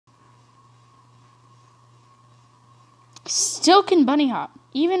Still can bunny hop.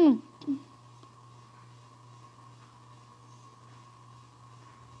 Even...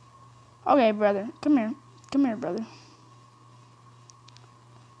 Okay, brother. Come here. Come here, brother.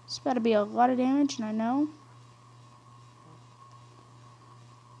 It's about to be a lot of damage, and I know.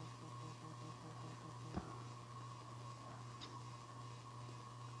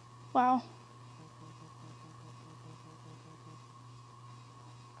 Wow.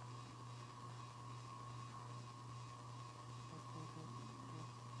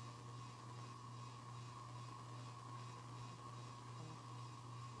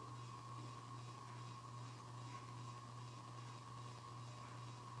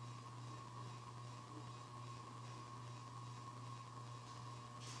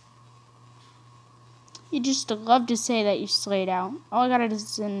 You just love to say that you slayed out. All I got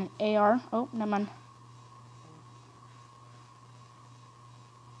is an AR. Oh, never mind.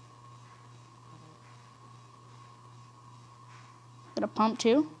 Got a pump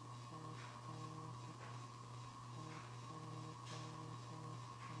too.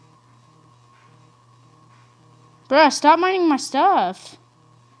 Bruh, stop mining my stuff.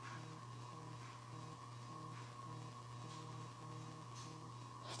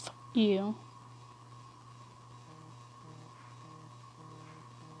 Fuck you.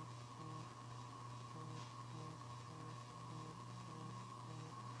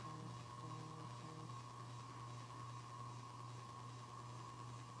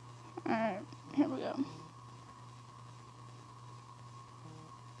 Alright, here we go.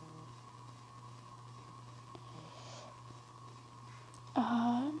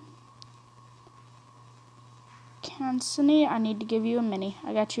 Cancini, I need to give you a mini.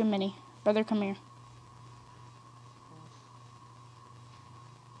 I got you a mini. Brother, come here.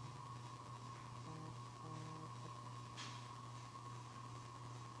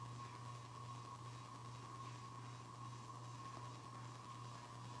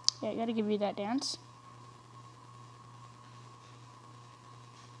 Yeah, I gotta give you that dance.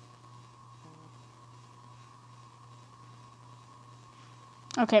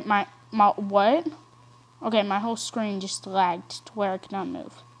 Okay, my what? Okay, my whole screen just lagged to where I could not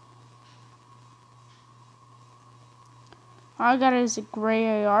move. All I got is a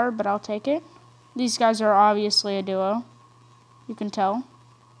gray AR, but I'll take it. These guys are obviously a duo. You can tell.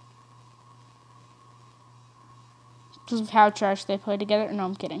 Because of how trash they play together. No,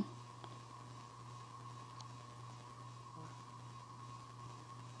 I'm kidding.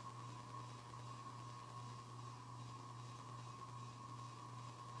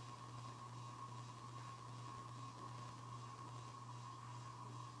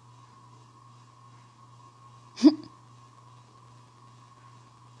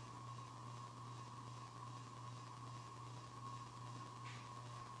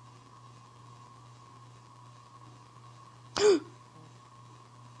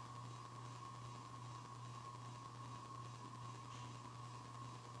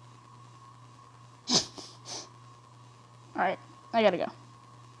 Alright, I gotta go.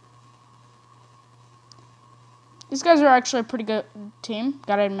 These guys are actually a pretty good team,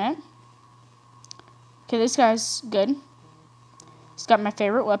 gotta admit. Okay, this guy's good. He's got my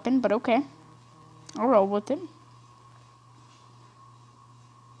favorite weapon, but okay. I'll roll with it.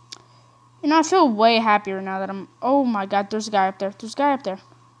 You know, I feel way happier now that I'm... Oh my god, there's a guy up there. There's a guy up there.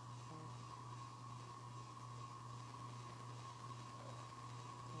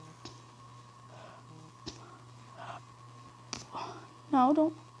 No,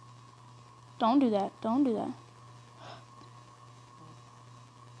 don't. Don't do that. Don't do that.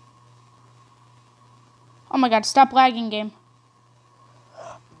 Oh my god, stop lagging, game.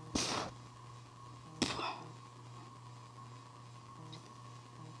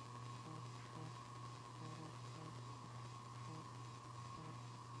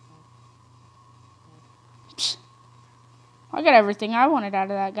 I got everything I wanted out of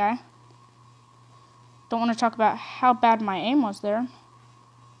that guy. Don't want to talk about how bad my aim was there.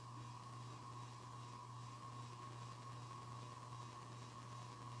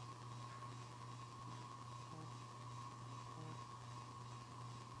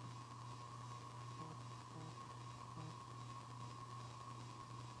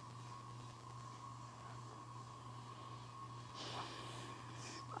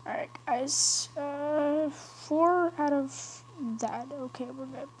 Alright, guys. 4 out of that. Okay, we're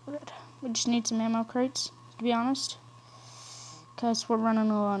good. We're good. We just need some ammo crates, to be honest. Because we're running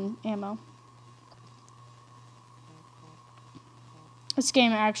low on ammo. This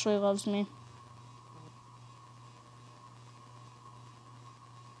game actually loves me.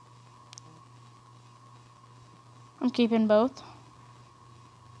 I'm keeping both.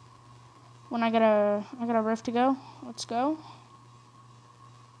 When I got a rift to go. Let's go.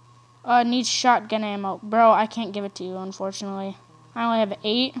 Needs shotgun ammo. Bro, I can't give it to you, unfortunately. I only have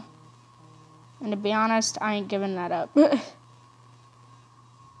 8. And to be honest, I ain't giving that up.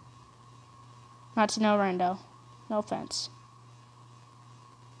 Not to no rando. No offense.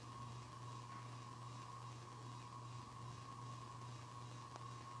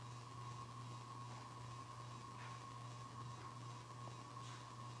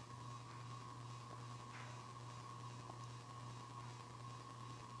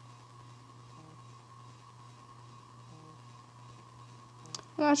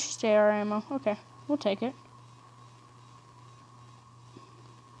 That's just AR ammo. Okay, we'll take it.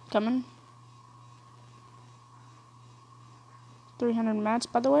 Coming. 300 mats,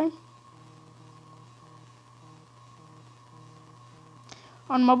 by the way.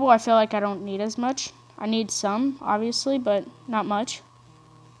 On mobile, I feel like I don't need as much. I need some, obviously, but not much.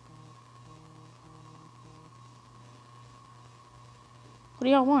 What do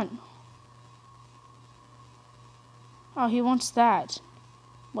y'all want? Oh, he wants that.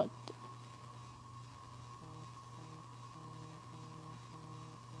 What?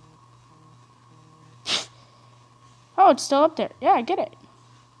 Oh, it's still up there. Yeah, I get it.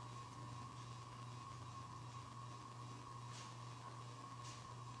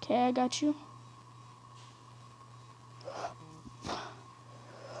 Okay, I got you.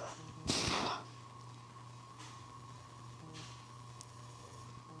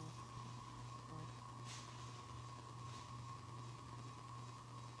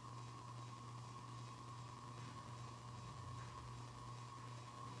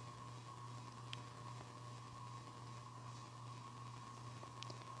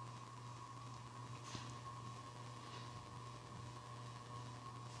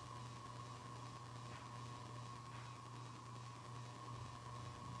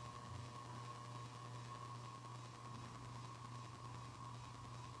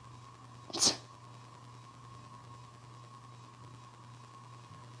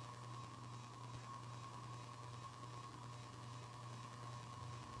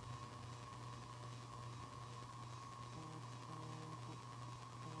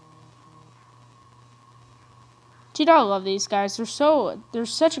 Dude, I love these guys. They're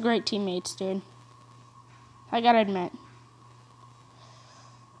such great teammates, dude. I gotta admit.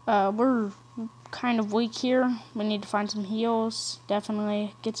 We're kind of weak here. We need to find some heals.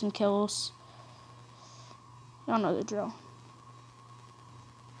 Definitely get some kills. Y'all know the drill.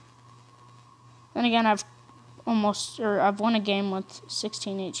 Then again, I've won a game with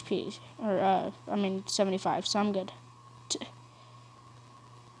 16 HP. Or, 75, so I'm good.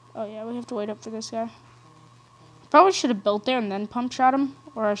 Oh yeah, we have to wait up for this guy. Probably should have built there and then pump shot him.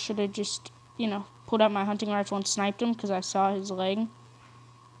 Or I should have just, pulled out my hunting rifle and sniped him because I saw his leg.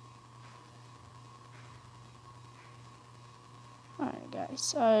 Alright,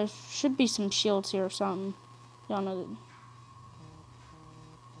 guys. Should be some shields here or something. Y'all know that.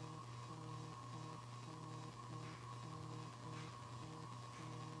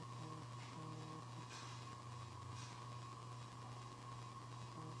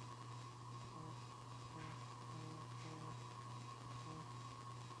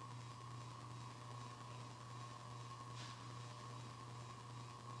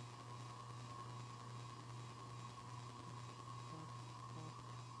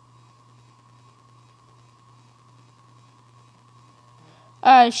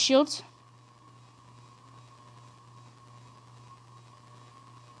 Shields.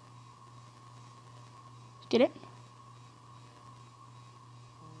 Get it?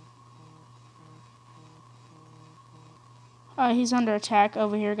 He's under attack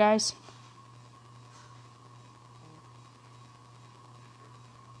over here, guys.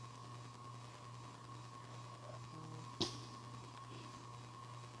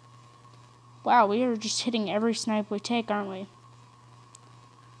 Wow, we are just hitting every snipe we take, aren't we?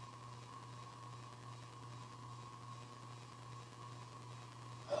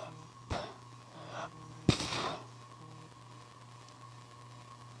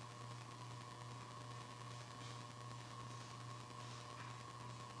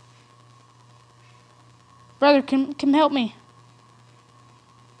 Brother, come help me.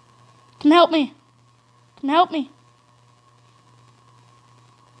 Come help me. Come help me.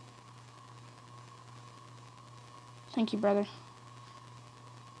 Thank you, brother.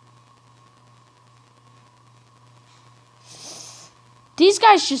 These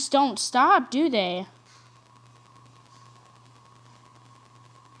guys just don't stop, do they?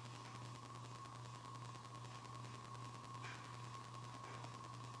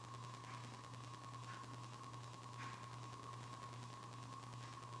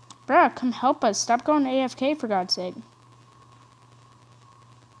 Bruh, come help us. Stop going AFK, for God's sake.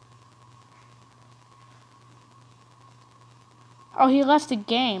 Oh, he left the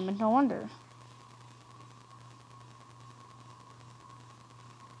game. No wonder.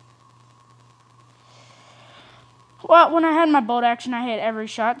 Well, when I had my bolt action, I hit every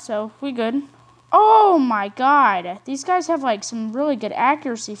shot, so we good. Oh my god. These guys have, like, some really good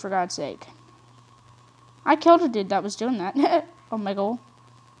accuracy, for God's sake. I killed a dude that was doing that. Oh my god.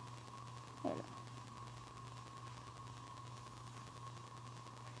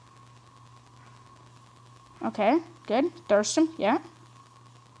 Okay, good. Thirst him, yeah.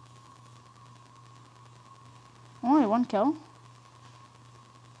 Only one kill.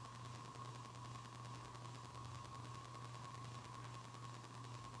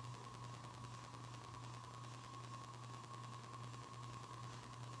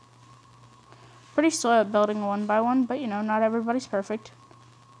 Pretty slow at building one by one, but you know, not everybody's perfect.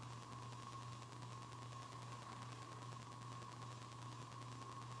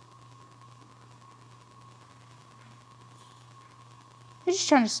 He's just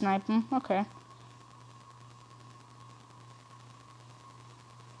trying to snipe him. Okay.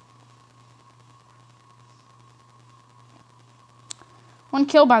 One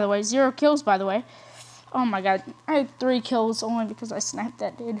kill, by the way. 0 kills, by the way. Oh my god. I had 3 kills only because I sniped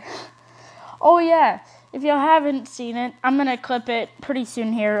that dude. Oh yeah. If y'all haven't seen it, I'm going to clip it pretty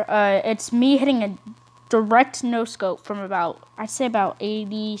soon here. It's me hitting a direct no-scope from about, I'd say about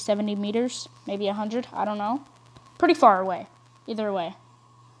 80, 70 meters. Maybe 100. I don't know. Pretty far away. Either way.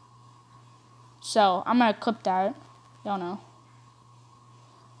 So, I'm going to clip that. Y'all know.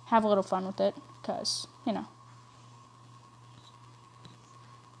 Have a little fun with it. Because, you know.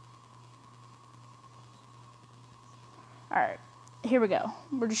 Alright. Here we go.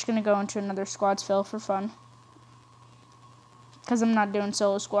 We're just going to go into another squads fill for fun. Because I'm not doing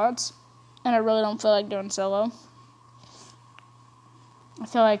solo squads. And I really don't feel like doing solo. I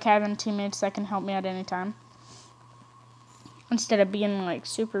feel like having teammates that can help me at any time. Instead of being, like,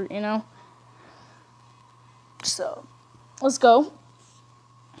 super, you know. So, let's go.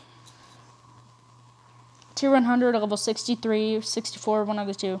 Tier 100, level 63, 64, one of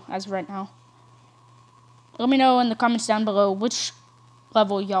the two, as of right now. Let me know in the comments down below which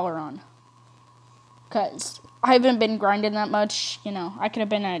level y'all are on. Because I haven't been grinding that much. You know, I could have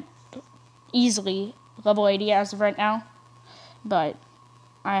been at easily level 80 as of right now. But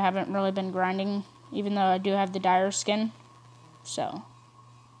I haven't really been grinding, even though I do have the dire skin. So,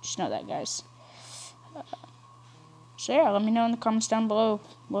 just know that, guys. So yeah, let me know in the comments down below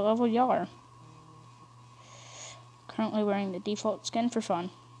what level y'all are. Currently wearing the default skin for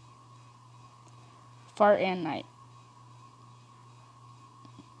fun. Far and night.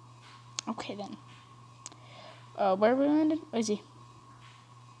 Okay then. Where are we landed? Where is he?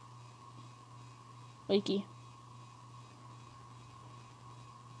 Leaky.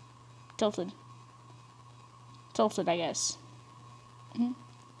 Tilted. Tilted, I guess. Mm-hmm.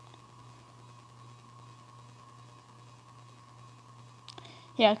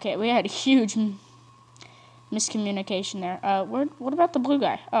 Yeah, okay, we had a huge miscommunication there. What about the blue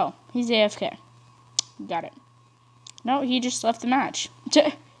guy? Oh, he's AFK. Got it. No, he just left the match.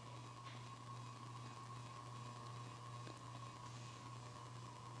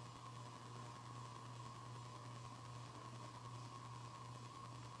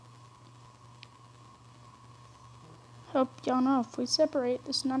 Hope y'all know if we separate,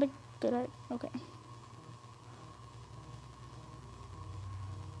 this is not a good idea. Okay.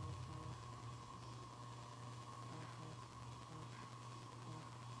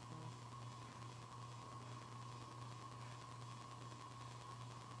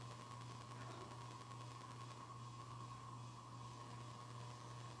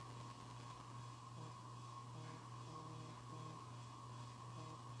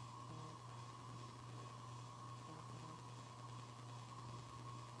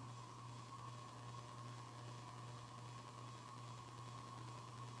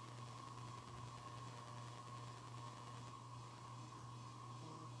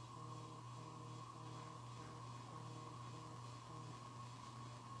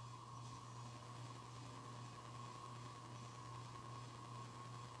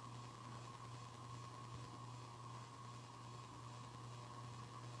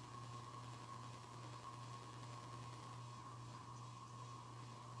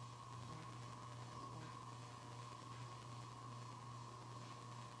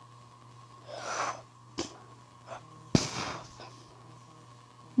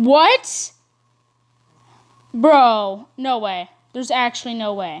 What? Bro, no way. There's actually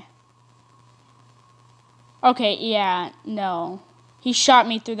no way. Okay, yeah, no. He shot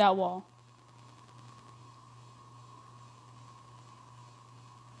me through that wall.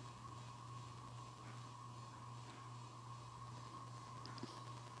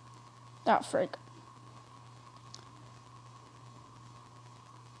 That frick.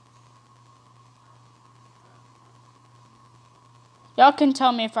 Y'all can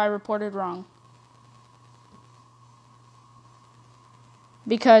tell me if I reported wrong.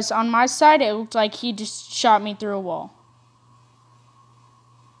 Because on my side, it looked like he just shot me through a wall.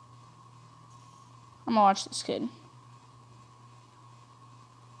 I'm gonna watch this kid.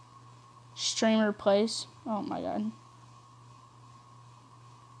 Streamer plays. Oh my god.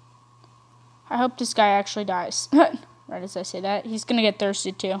 I hope this guy actually dies. Right as I say that. He's gonna get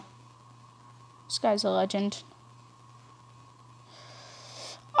thirsty too. This guy's a legend.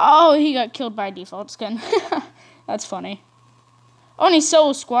 Oh, he got killed by default skin. That's funny. Oh, and he's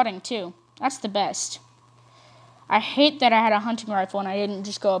solo squatting too. That's the best. I hate that I had a hunting rifle and I didn't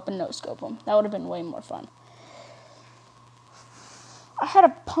just go up and no-scope him. That would have been way more fun. I had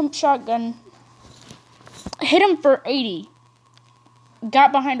a pump shotgun. Hit him for 80.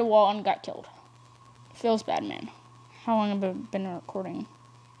 Got behind a wall and got killed. Feels bad, man. How long have I been recording?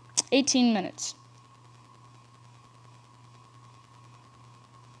 18 minutes.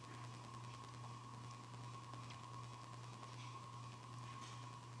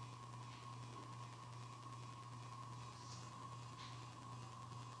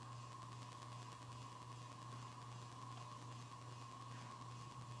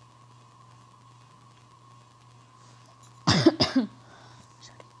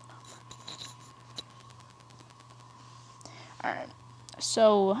 Alright,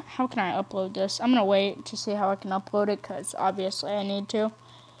 so how can I upload this? I'm gonna wait to see how I can upload it, because obviously I need to.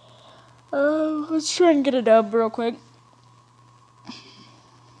 Let's try and get a dub real quick.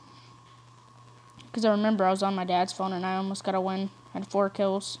 Because I remember I was on my dad's phone and I almost got a win. I had 4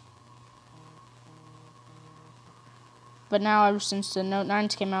 kills. But now, ever since the Note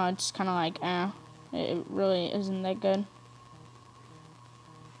 9s came out, it's kind of like, it really isn't that good.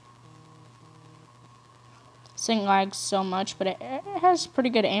 This thing lags so much, but it has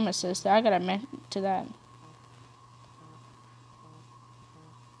pretty good aim assist. I gotta admit to that.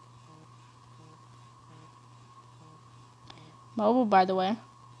 Mobile, by the way.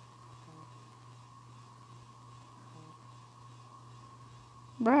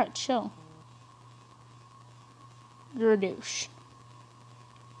 Bruh, chill. You're a douche.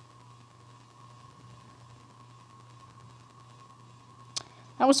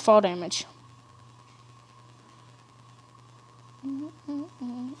 That was fall damage.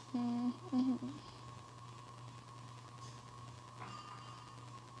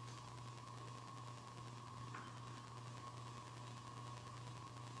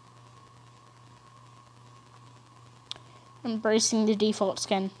 Embracing the default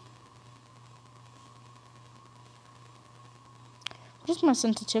skin. What is my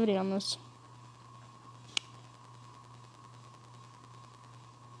sensitivity on this?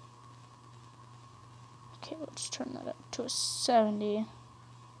 Okay, let's turn that up to a 70.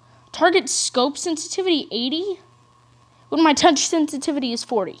 Target scope sensitivity 80? When my touch sensitivity is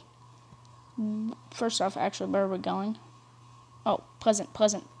 40. First off, actually, where are we going? Oh, pleasant,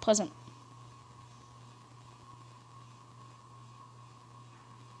 pleasant, pleasant.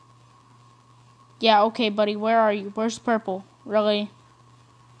 Yeah, okay, buddy, where are you? Where's purple? Really?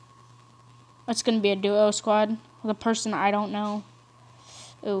 It's gonna be a duo squad with a person I don't know.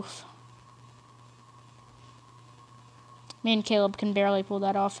 Oof. Me and Caleb can barely pull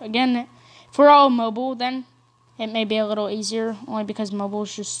that off. Again, if we're all mobile, then it may be a little easier. Only because mobile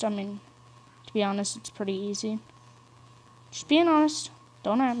is just, I mean, to be honest, it's pretty easy. Just being honest.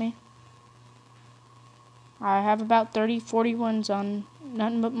 Don't at me. I have about 30, 40 wins on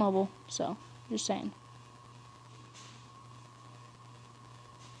nothing but mobile. So, just saying.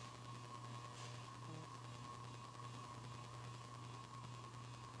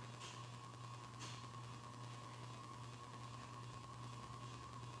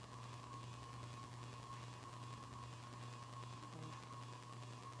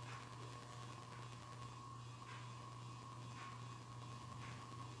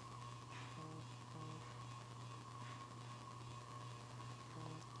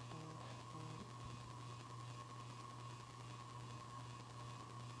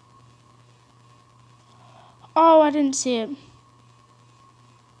 Oh, I didn't see it.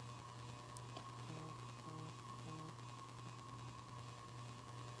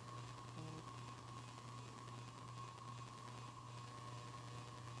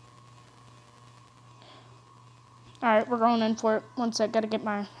 Alright, we're going in for it. One sec, gotta get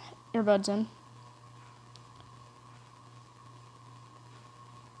my earbuds in.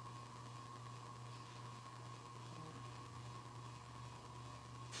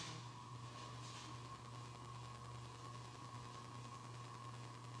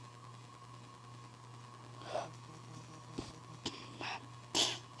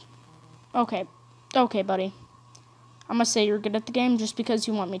 Okay. Okay, buddy. I'm gonna say you're good at the game just because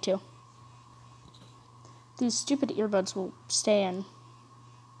you want me to. These stupid earbuds will stay in.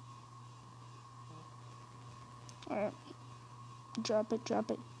 Alright. Drop it,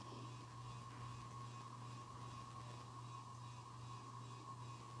 drop it.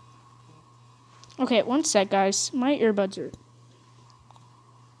 Okay, one sec, guys. My earbuds are...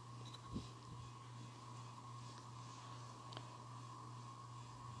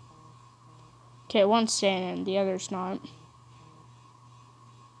 Okay, one's staying in, the other's not.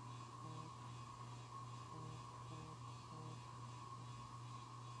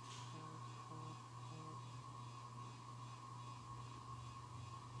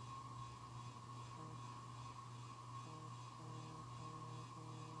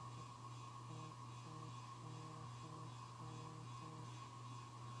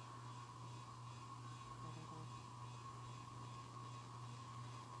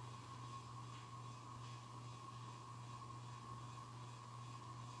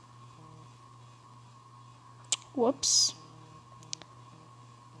 Whoops.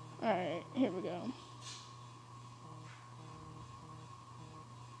 Alright, here we go.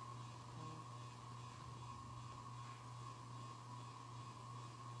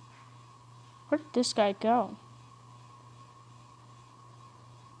 Where did this guy go?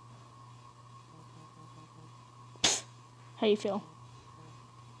 How you feel?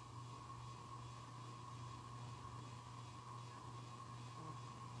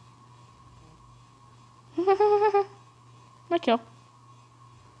 My kill.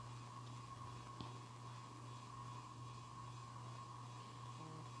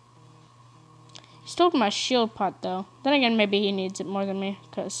 He stole my shield pot, though. Then again, maybe he needs it more than me.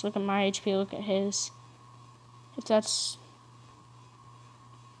 Because look at my HP, look at his. If that's...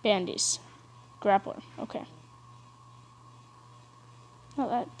 Bandies. Grappler. Okay. Oh,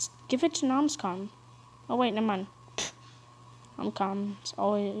 that's... Give it to Nomscom. Oh, wait, never mind. Nomcom's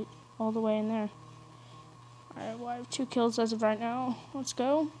all the way in there. Alright, well, I have 2 kills as of right now. Let's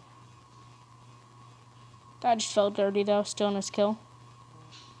go. That just felt dirty, though, stealing his kill.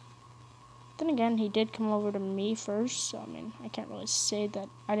 Then again, he did come over to me first, so, I mean, I can't really say that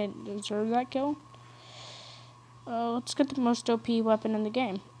I didn't deserve that kill. Let's get the most OP weapon in the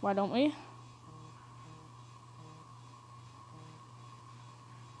game. Why don't we?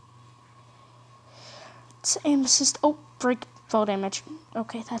 It's aim assist. Oh, freak. Fall damage.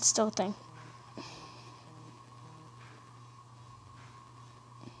 Okay, that's still a thing.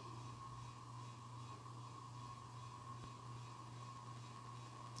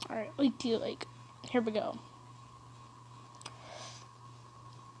 Alright, like, here we go.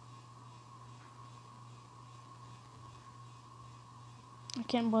 I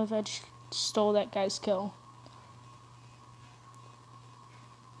can't believe I just stole that guy's kill.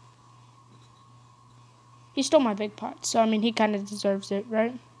 He stole my big pot, so I mean, he kind of deserves it,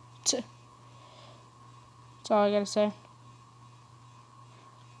 right? That's all I gotta say.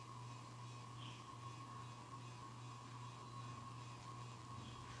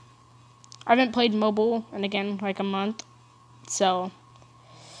 I haven't played mobile in, again, like a month. So,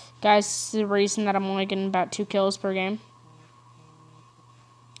 guys, this is the reason that I'm only getting about 2 kills per game.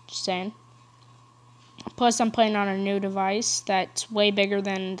 Just saying. Plus, I'm playing on a new device that's way bigger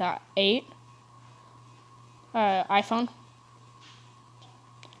than the 8 iPhone.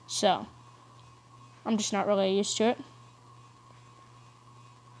 So, I'm just not really used to it.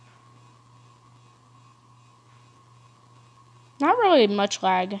 Not really much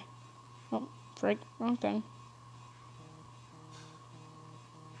lag. Oh, frick, wrong thing.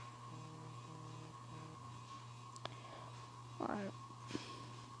 Alright.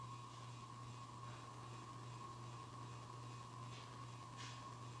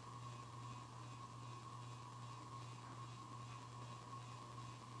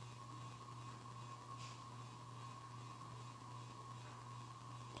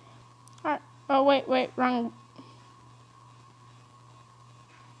 Alright. Oh, wait, wrong.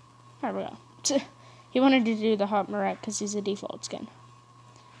 There we go. He wanted to do the Hot Marek because he's a default skin.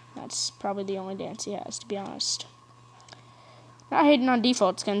 That's probably the only dance he has, to be honest. Not hating on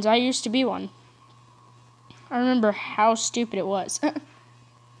default skins. I used to be one. I remember how stupid it was.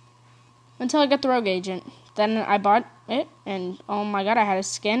 Until I got the Rogue Agent. Then I bought it, and oh my god, I had a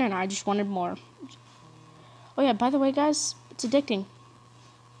skin, and I just wanted more. Oh yeah, by the way, guys, it's addicting.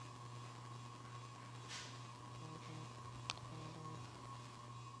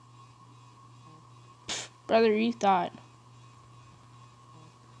 Pfft, brother, you thought.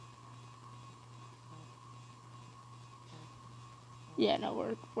 Yeah,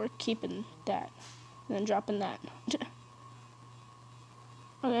 no, we're keeping that, and then dropping that.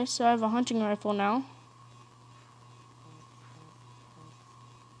 Okay, so I have a hunting rifle now.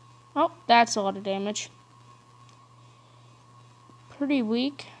 Oh, that's a lot of damage. Pretty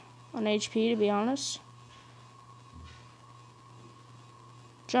weak on HP, to be honest.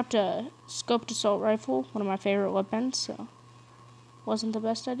 Dropped a scoped assault rifle, one of my favorite weapons, so wasn't the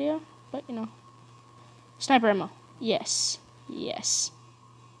best idea, but you know. Sniper ammo. Yes. Yes.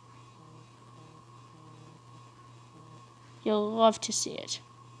 You'll love to see it.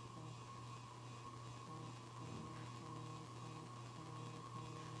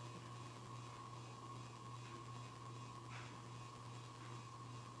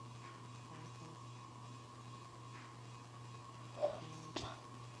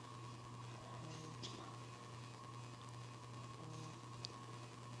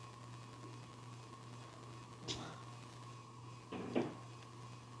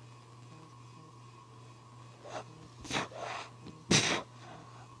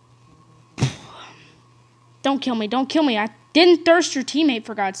 Don't kill me. Don't kill me. I didn't thirst your teammate,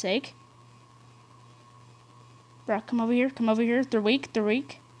 for God's sake. Bro, come over here. Come over here. They're weak. They're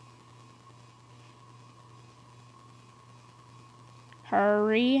weak.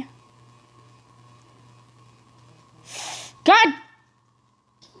 Hurry. God!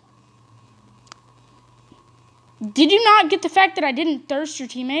 Did you not get the fact that I didn't thirst your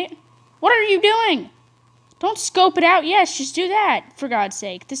teammate? What are you doing? Don't scope it out. Yes, just do that, for God's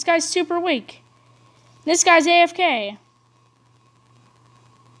sake. This guy's super weak. This guy's AFK.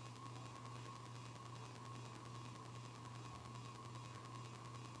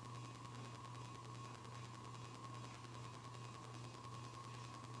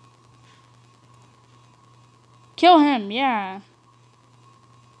 Kill him, yeah.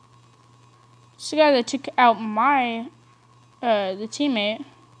 It's the guy that took out my, the teammate,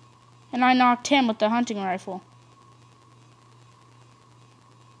 and I knocked him with the hunting rifle.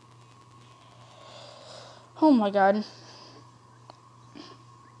 Oh my God.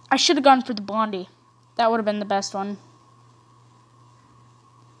 I should have gone for the blondie. That would have been the best one.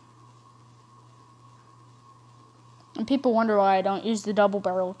 And people wonder why I don't use the double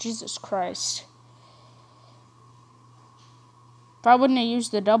barrel. Jesus Christ. If I wouldn't have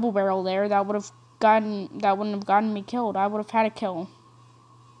used the double barrel there, that wouldn't have gotten me killed. I would have had a kill.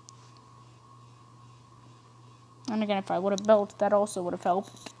 And again, if I would have built, that also would have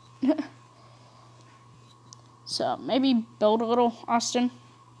helped. So, maybe build a little, Austin.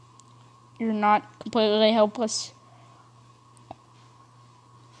 You're not completely helpless.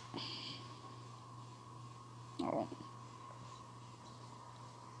 Oh.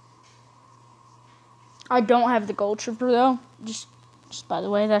 I don't have the gold trooper, though. Just by the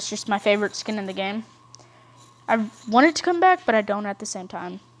way, that's just my favorite skin in the game. I want it to come back, but I don't at the same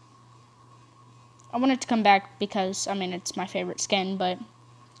time. I want it to come back because, I mean, it's my favorite skin, but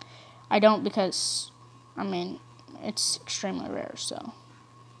I don't because, I mean, it's extremely rare, so.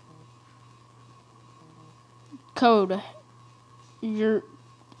 Code,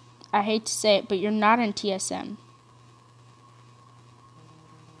 I hate to say it, but you're not in TSM.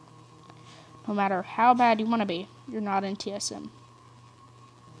 No matter how bad you want to be, you're not in TSM.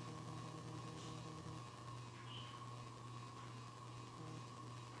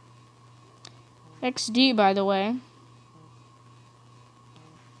 XD, by the way.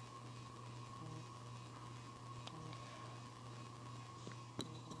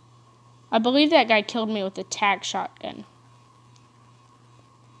 I believe that guy killed me with a tac shotgun.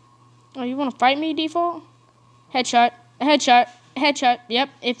 Oh, you want to fight me, default? Headshot, headshot, headshot. Yep,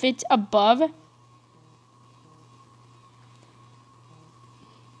 if it's above.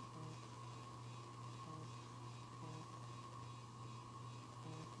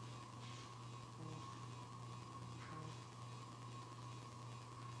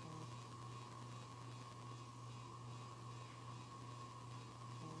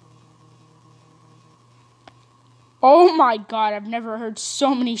 Oh my God, I've never heard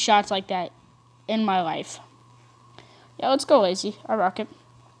so many shots like that in my life. Yeah, let's go lazy. I rock it.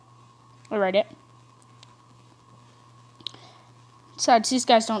 I ride it. Besides, these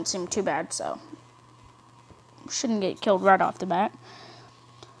guys don't seem too bad, so shouldn't get killed right off the bat.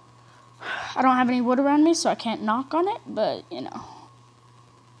 I don't have any wood around me, so I can't knock on it, but, you know.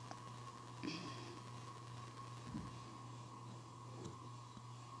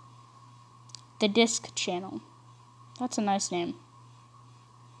 The Disc Channel. That's a nice name.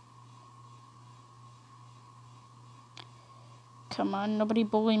 Come on, nobody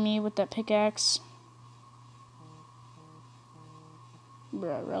bully me with that pickaxe.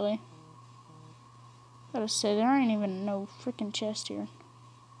 Bruh, really? Gotta say, there ain't even no freaking chest here.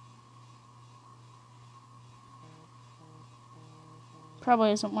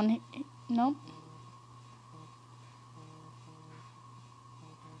 Probably isn't one. Nope.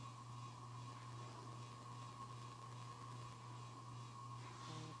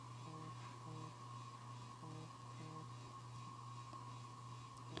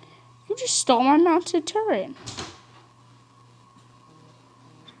 You just stole my mounted turret.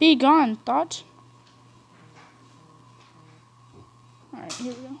 Be gone, thought. Alright,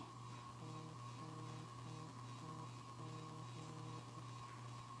 here we go.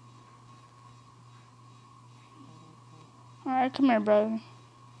 Alright, come here, brother.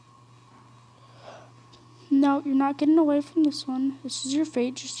 No, you're not getting away from this one. This is your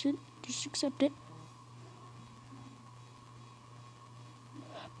fate. Just accept it.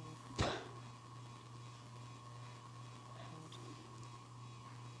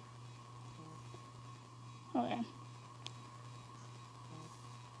 Okay.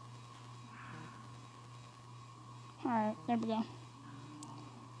 Alright, there we go.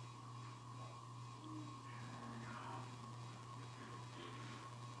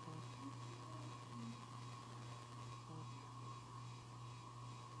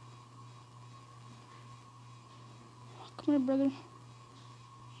 Come here, brother.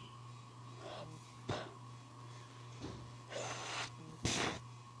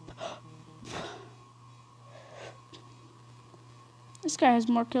 This guy has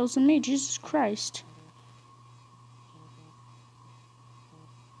more kills than me. Jesus Christ.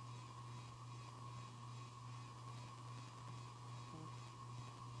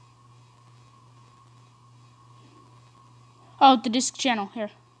 Oh, the disc channel. Here.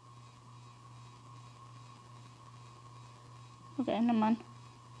 Okay, never mind.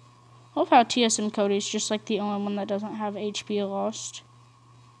 I love how TSM Cody is just like the only one that doesn't have HP lost.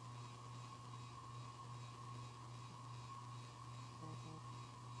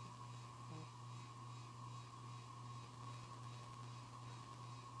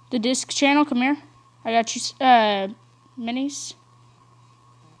 The disc channel, come here. I got you, minis.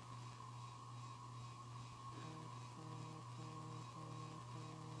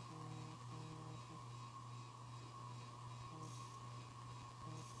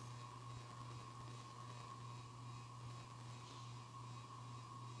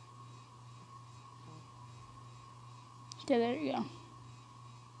 Okay, there you go.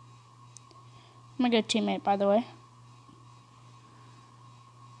 I'm a good teammate, by the way.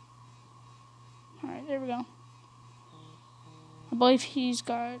 Alright, there we go. I believe he's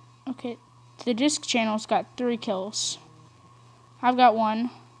got... Okay, the disc channel's got 3 kills. I've got 1.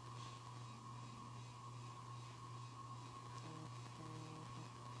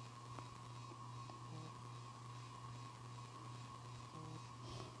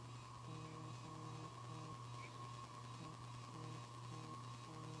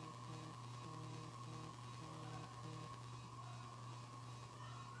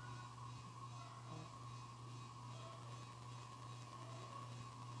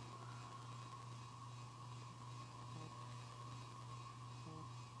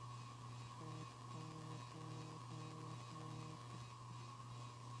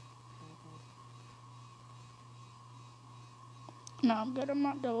 No, I'm good. I'm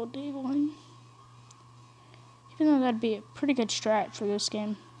not double deagling. Even though that'd be a pretty good strat for this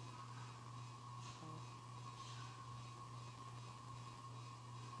game.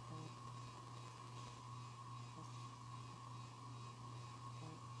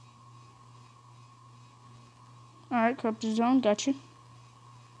 Alright, corrupted zone. Got you.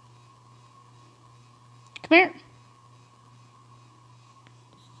 Come here.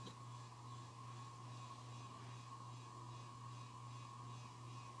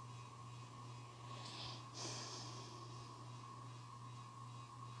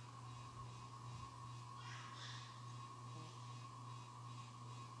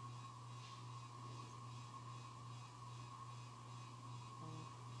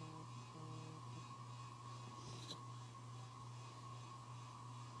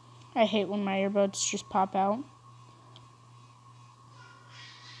 I hate when my earbuds just pop out.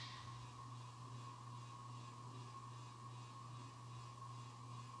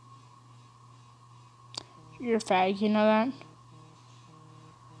 You're a fag, you know that?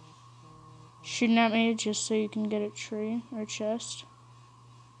 Shooting at me just so you can get a tree or a chest.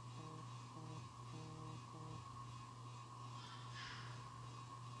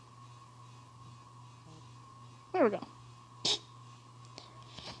 There we go.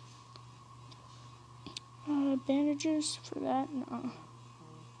 Bandages for that? No.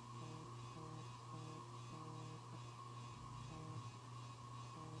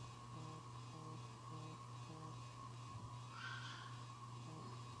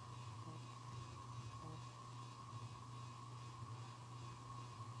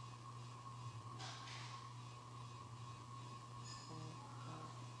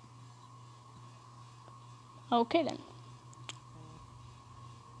 Okay then.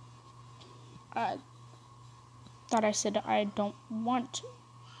 I thought I said I don't want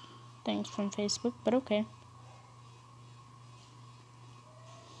things from Facebook, but okay.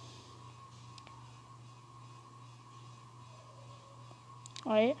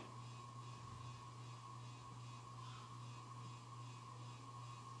 Alright.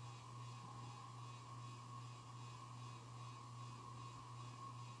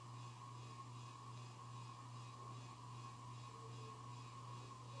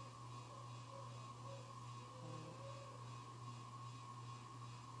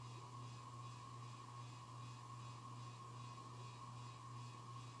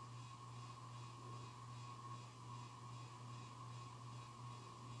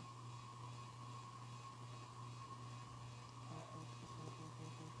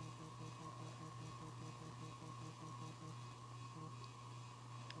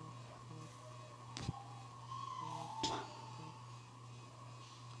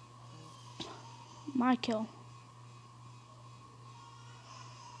 My kill.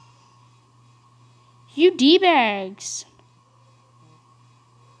 You D-bags.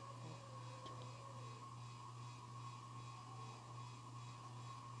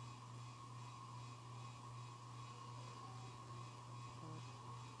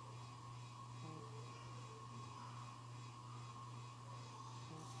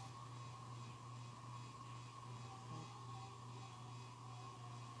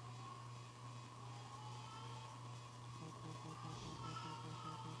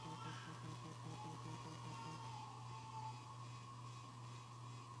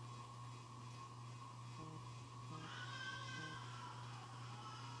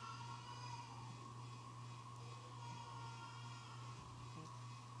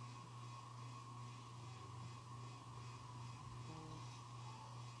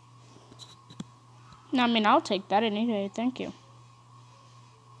 I mean, I'll take that any day. Thank you.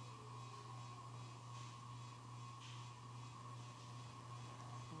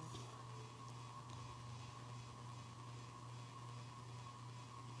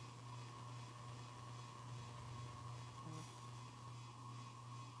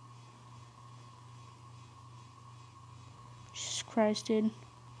 Jesus Christ, dude.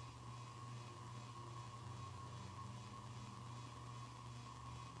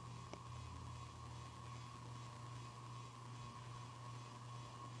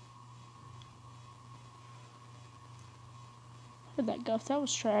 Where'd that go? That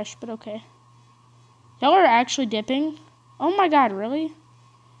was trash, but okay. Y'all are actually dipping? Oh my god, really?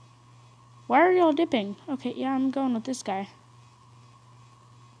 Why are y'all dipping? Okay, yeah, I'm going with this guy.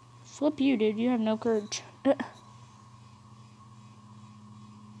 Flip you, dude. You have no courage.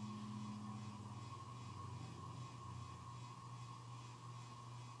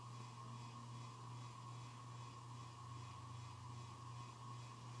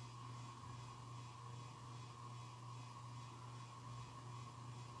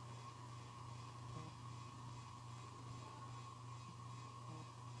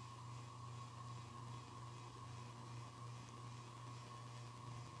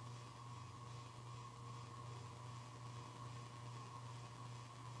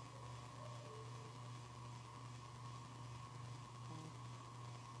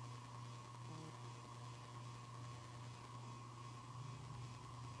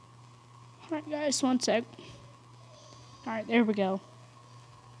 Alright, guys, one sec. Alright, there we go.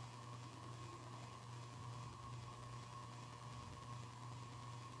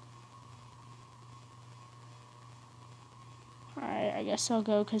 Alright, I guess I'll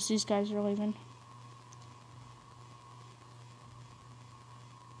go because these guys are leaving.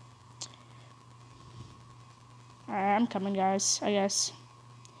 Alright, I'm coming, guys, I guess.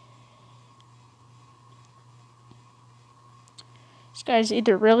 This guy's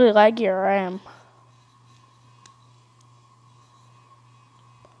either really laggy or I am.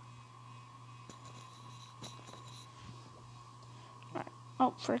 Alright.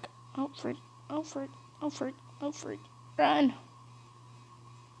 Oh, frick. Oh, frick. Oh, frick. Oh, frick. Oh, frick. Run.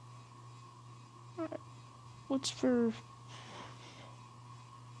 Alright. What's for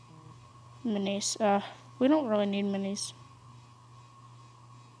minis? We don't really need minis.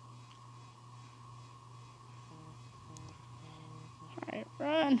 Alright,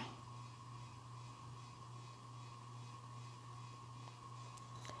 run.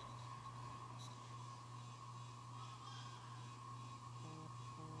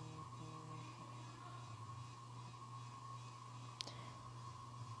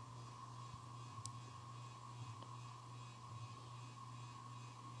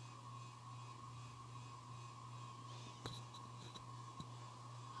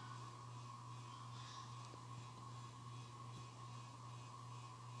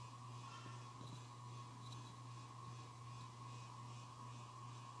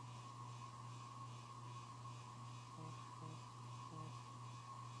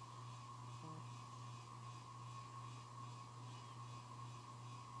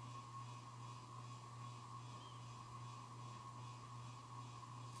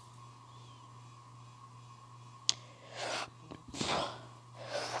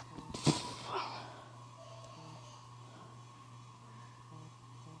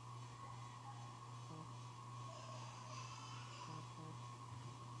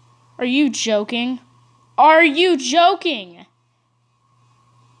 Are you joking? Are you joking?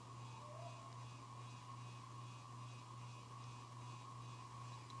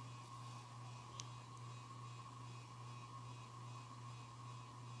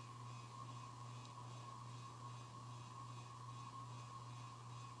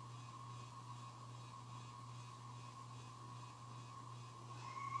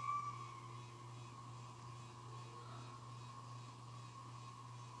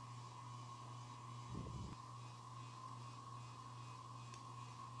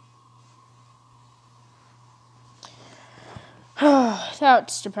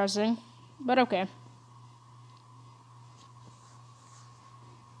 That's depressing, but okay.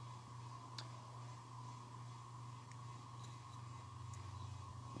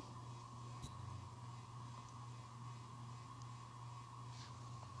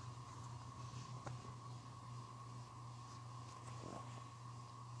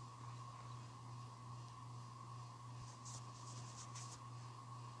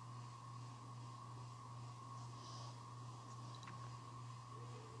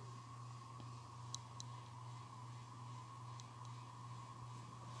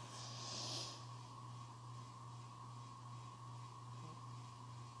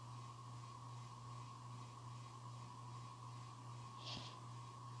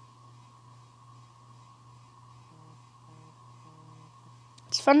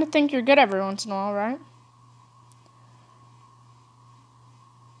 It's fun to think you're good every once in a while, right?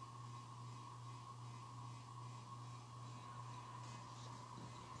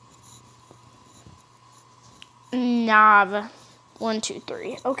 Nav. 1, 2,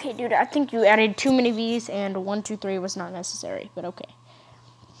 3. Okay, dude, I think you added too many V's and 1, 2, 3 was not necessary, but okay.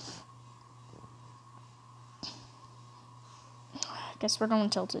 Guess we're going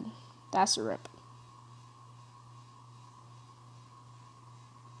tilted. That's a rip.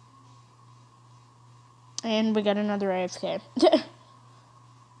 And we got another AFK.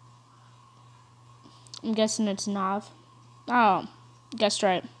 I'm guessing it's Nav. Oh, guessed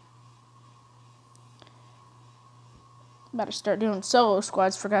right. Better start doing solo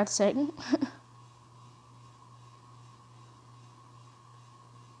squads, for God's sake.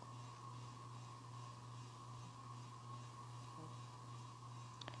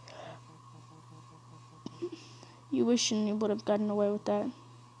 You wishing you would have gotten away with that.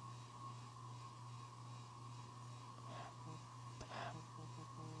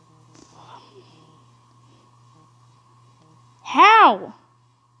 How?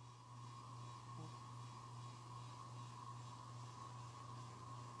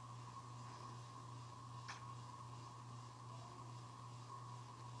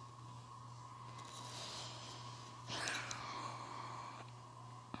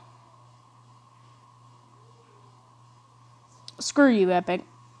 Screw you, Epic.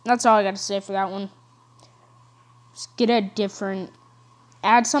 That's all I got to say for that one. Just get a different...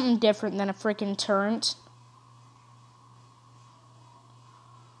 Add something different than a freaking turret.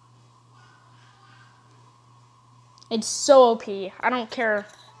 It's so OP. I don't care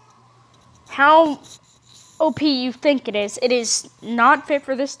how OP you think it is. It is not fit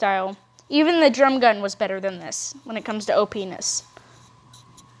for this style. Even the drum gun was better than this when it comes to OP-ness.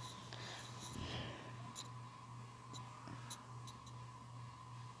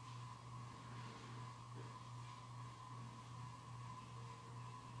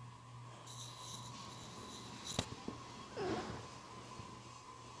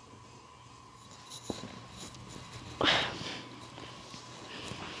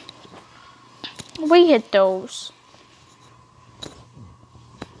 We hit those.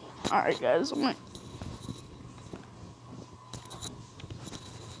 Alright, guys. Alright,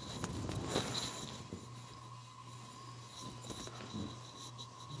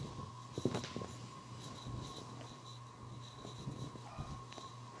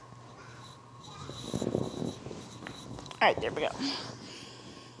 there we go.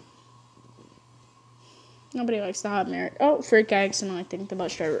 Nobody likes the hot merit. Oh, freak accident, I think, the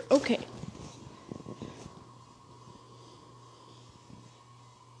bus driver. Okay.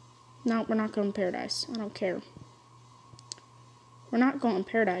 No, we're not going paradise. I don't care. We're not going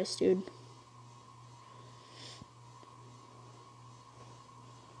paradise, dude.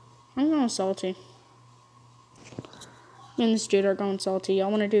 I'm going salty. Me and this dude are going salty.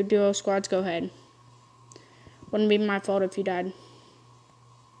 Y'all want to do duo squads? Go ahead. Wouldn't be my fault if you died.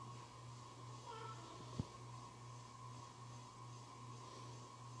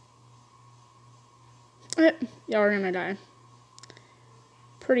 Y'all are gonna die.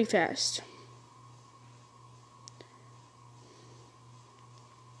 Pretty fast.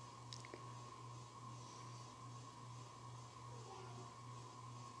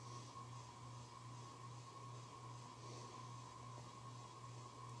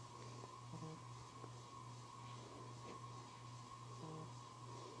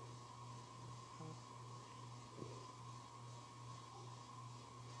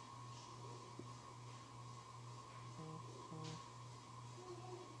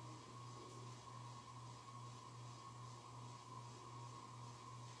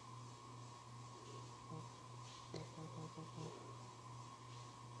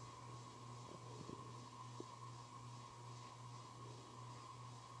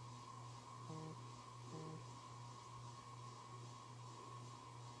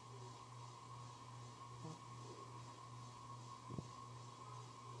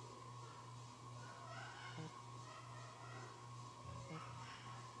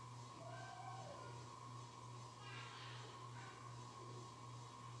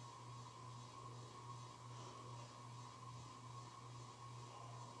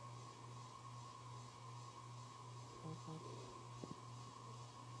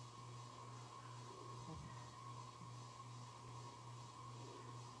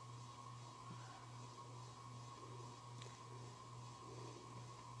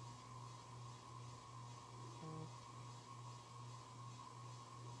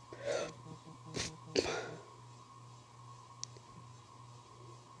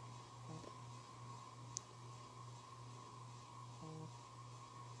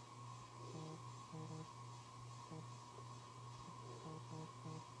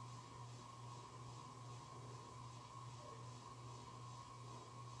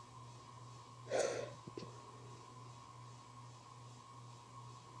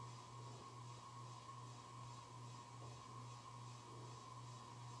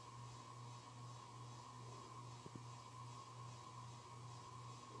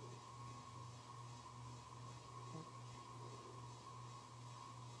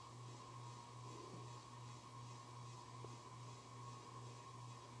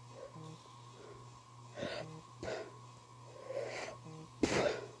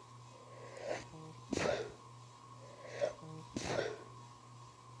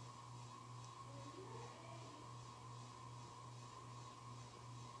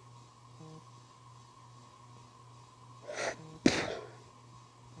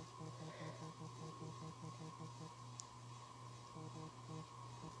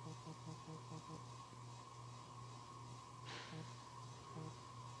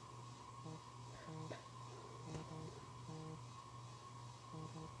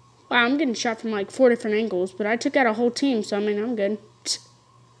 Wow, I'm getting shot from like 4 different angles, but I took out a whole team, so I mean, I'm good.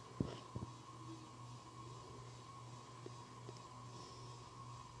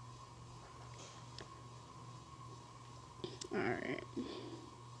 Alright.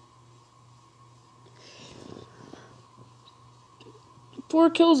 Four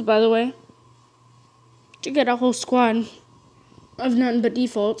kills, by the way. To get a whole squad of nothing but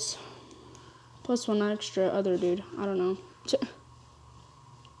defaults. Plus one extra other dude. I don't know.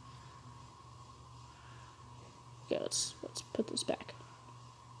 Okay, let's put this back.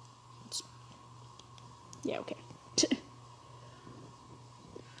 Yeah, okay.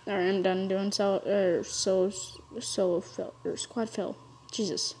 Alright, I'm done doing solo fill or squad fill.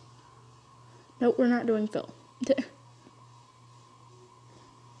 Jesus. Nope, we're not doing fill.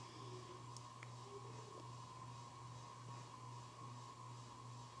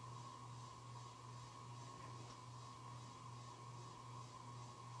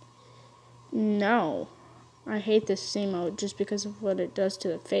 No. I hate this C mode just because of what it does to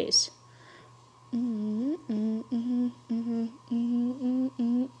the face. If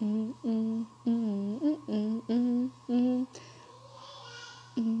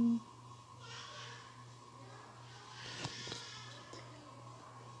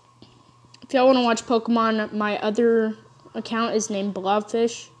y'all want to watch Pokemon, my other account is named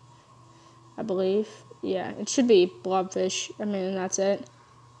Blobfish, I believe. Yeah, it should be Blobfish. I mean, that's it.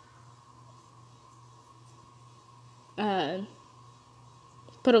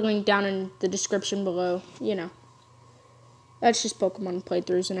 Put a link down in the description below. You know, that's just Pokemon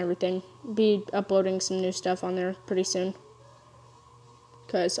playthroughs and everything. Be uploading some new stuff on there pretty soon.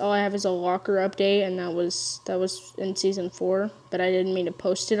 Because all I have is a locker update, and that was in season 4, but I didn't mean to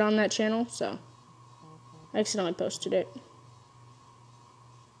post it on that channel, so I accidentally posted it.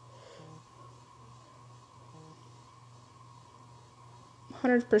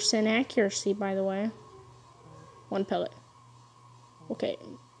 %, accuracy, by the way. 1 pellet. Okay.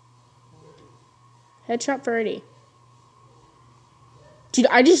 Headshot for 80. Dude,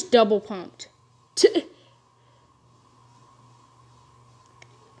 I just double pumped. I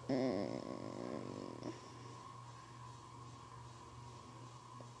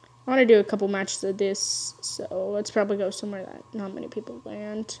want to do a couple matches of this, so let's probably go somewhere that not many people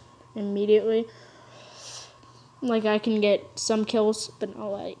land immediately. Like, I can get some kills, but not,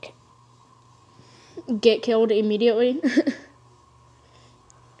 like, get killed immediately.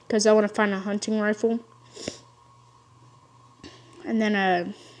 Because I want to find a hunting rifle. And then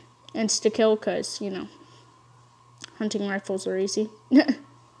a insta-kill, because, you know, hunting rifles are easy.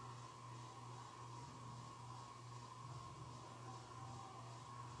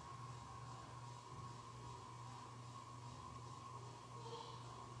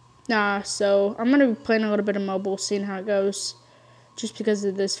 Nah, so I'm going to be playing a little bit of mobile, seeing how it goes. Just because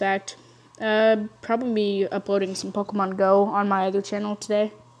of this fact. Probably be uploading some Pokemon Go on my other channel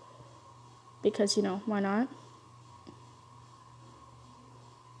today. Because, you know, why not?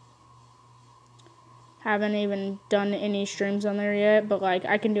 Haven't even done any streams on there yet, but, like,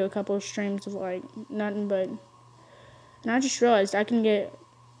 I can do a couple of streams of, like, nothing but... And I just realized I can get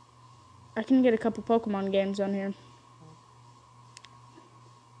a couple Pokemon games on here.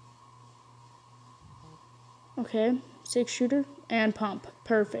 Okay, 6-shooter and pump.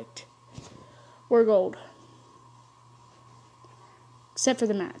 Perfect. We're gold. Except for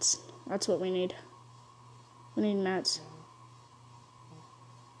the mats. That's what we need. We need mats.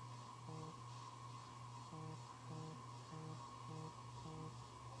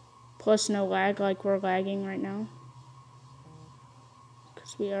 Plus no lag like we're lagging right now.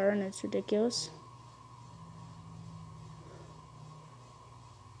 Because we are, and it's ridiculous.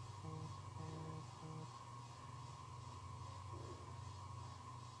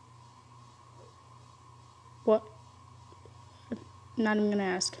 What? Not even gonna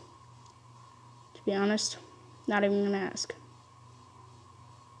ask. To be honest, not even gonna ask.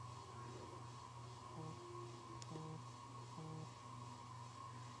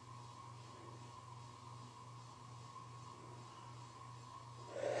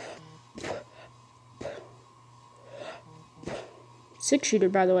 Six-shooter,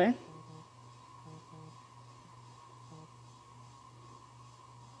 by the way.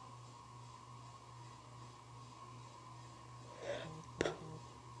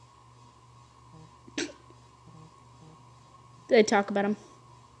 They talk about him.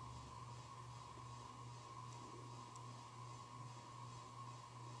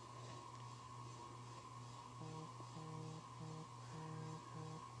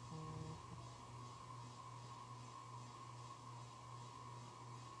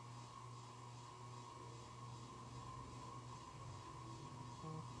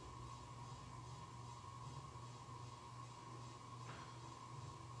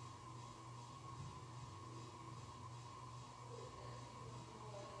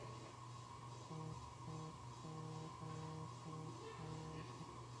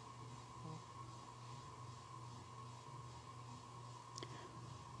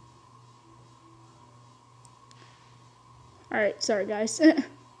 Alright, sorry guys.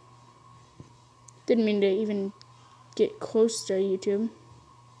 Didn't mean to even get close to YouTube.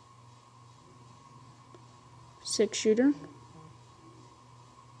 6-shooter.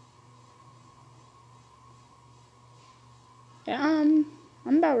 Yeah, I'm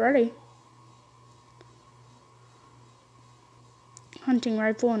about ready. Hunting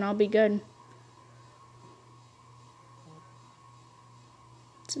rifle and I'll be good.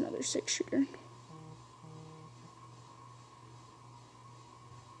 It's another 6-shooter.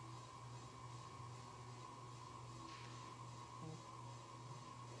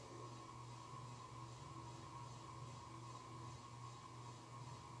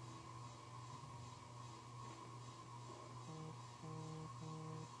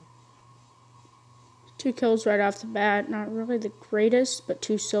 Two kills right off the bat. Not really the greatest, but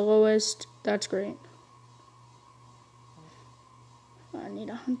 2 soloist. That's great. I need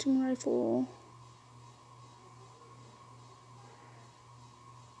a hunting rifle.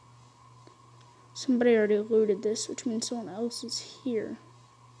 Somebody already looted this, which means someone else is here.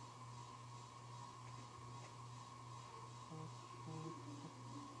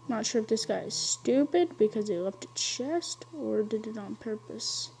 Not sure if this guy is stupid because he left a chest or did it on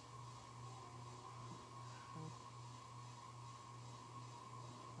purpose.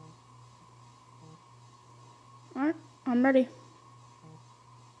 Alright, I'm ready.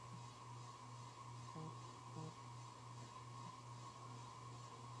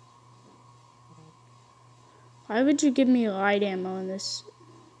 Why would you give me light ammo in this?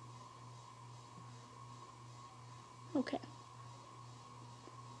 Okay.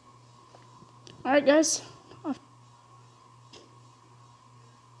 Alright guys.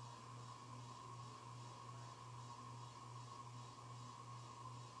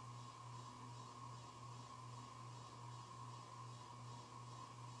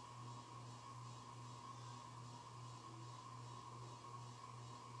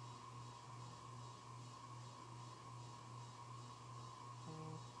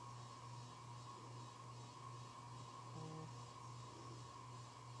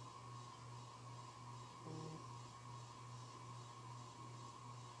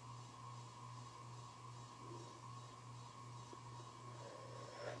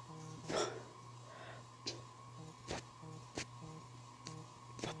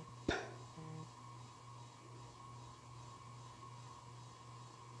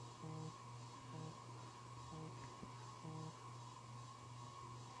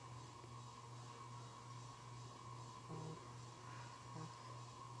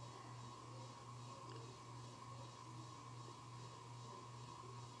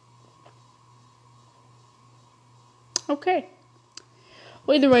 Okay.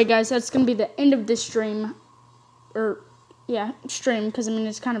 Well, either way, guys, that's going to be the end of this stream. Or, yeah, stream, because, I mean,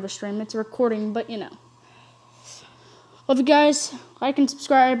 it's kind of a stream. It's a recording, but, you know. Love you guys. Like and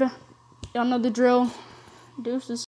subscribe. Y'all know the drill. Deuces.